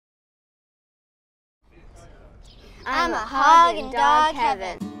I'm a hog in dog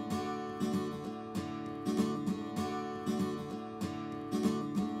heaven.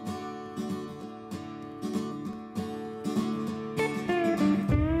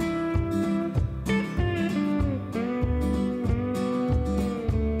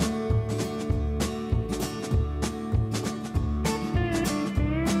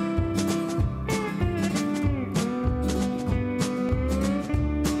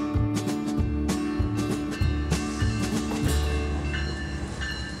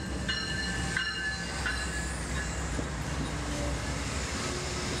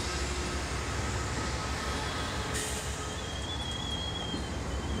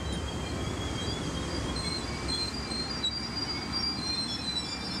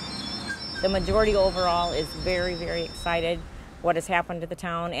 The majority overall is very, very excited what has happened to the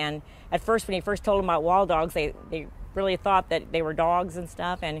town. And at first, when he first told them about Walldogs, they really thought that they were dogs and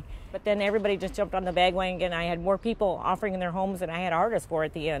stuff. But then everybody just jumped on the bandwagon. I had more people offering in their homes than I had artists for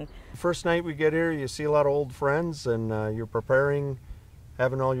at the end. First night we get here, you see a lot of old friends, and you're preparing,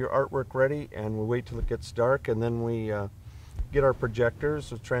 having all your artwork ready, and we wait till it gets dark, and then we get our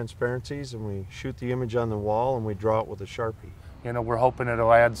projectors with transparencies, and we shoot the image on the wall, and we draw it with a Sharpie. You know, we're hoping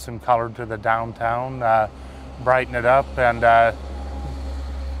it'll add some color to the downtown, brighten it up, and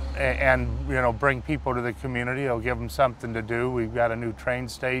you know, bring people to the community. It'll give them something to do. We've got a new train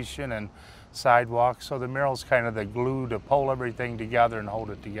station and sidewalks, so the mural's kind of the glue to pull everything together and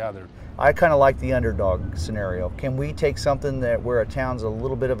hold it together. I kind of like the underdog scenario. Can we take something that where a town's a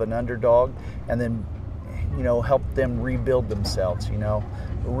little bit of an underdog and then, you know, help them rebuild themselves, you know,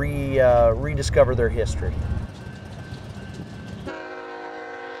 rediscover their history?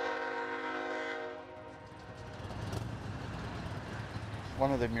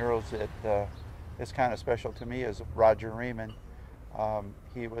 One of the murals that is kind of special to me is Roger Reman.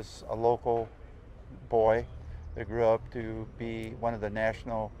 He was a local boy that grew up to be one of the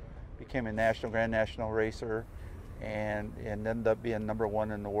became a Grand National racer, and ended up being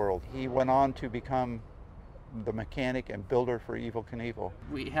 #1 in the world. He went on to become the mechanic and builder for Evel Knievel.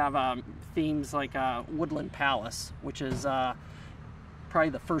 We have themes like Woodland Palace, which is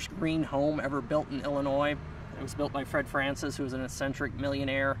probably the first green home ever built in Illinois. It was built by Fred Francis, who was an eccentric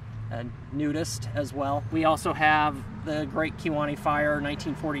millionaire and nudist as well. We also have the Great Kewanee Fire,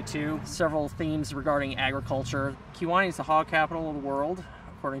 1942, several themes regarding agriculture. Kewanee is the hog capital of the world,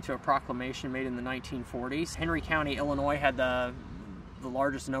 according to a proclamation made in the 1940s. Henry County, Illinois had the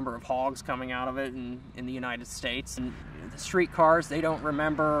largest number of hogs coming out of it in the United States. And the streetcars, they don't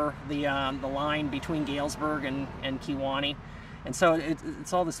remember the line between Galesburg and Kewanee. And so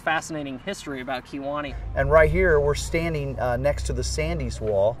it's all this fascinating history about Kewanee. And right here, we're standing next to the Sandy's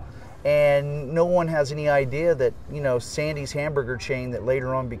wall, and no one has any idea that, you know, Sandy's hamburger chain that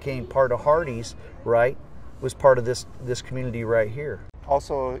later on became part of Hardee's, right, was part of this community right here.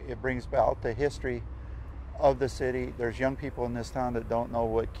 Also, it brings about the history of the city. There's young people in this town that don't know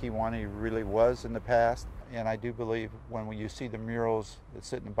what Kewanee really was in the past. And I do believe when you see the murals that's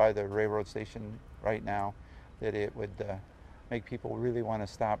sitting by the railroad station right now, that it would make people really want to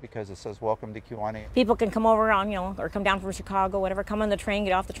stop, because it says welcome to Kewanee. People can come over on, you know, or come down from Chicago, whatever, come on the train,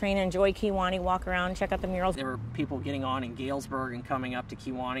 get off the train, and enjoy Kewanee, walk around, check out the murals. There were people getting on in Galesburg and coming up to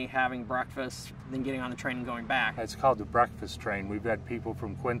Kewanee, having breakfast, then getting on the train and going back. It's called the breakfast train. We've had people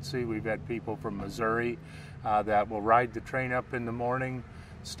from Quincy, we've had people from Missouri that will ride the train up in the morning,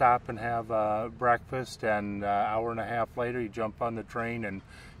 stop and have breakfast, and an hour and a half later you jump on the train and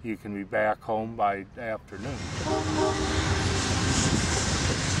you can be back home by afternoon.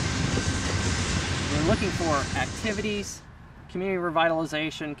 We're looking for activities, community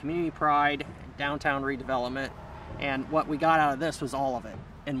revitalization, community pride, downtown redevelopment, and what we got out of this was all of it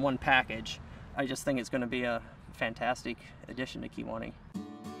in one package. I just think it's going to be a fantastic addition to Kewanee.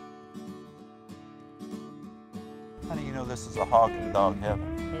 How do you know this is a hog and dog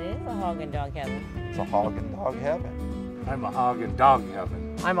heaven? It is a hog and dog heaven. It's a hog and dog heaven. I'm a hog and dog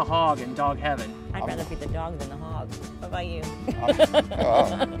heaven. I'm a hog in dog heaven. I'd rather be the dog than the hog. What about you? You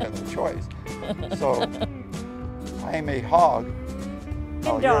have a choice. So, I'm a hog. In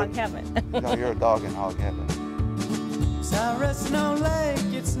dog heaven. No, you're a dog in hog heaven. Snow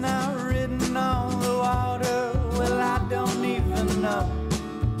Lake, it's now written on the water. Well, I don't even know.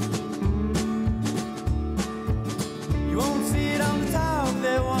 You won't see it on the top,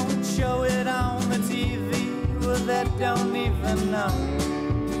 they won't show it on the TV. Well, they don't even know.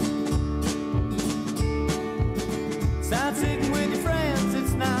 It's not sitting with your friends,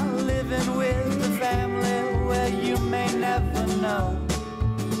 it's not living with the family. Well, you may never know.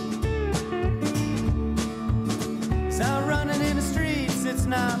 It's not running in the streets, it's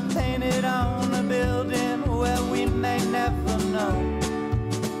not painted on a building. Well, we may never know.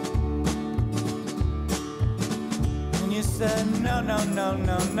 And you said, no, no, no,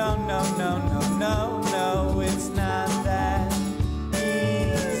 no, no, no, no, no, no.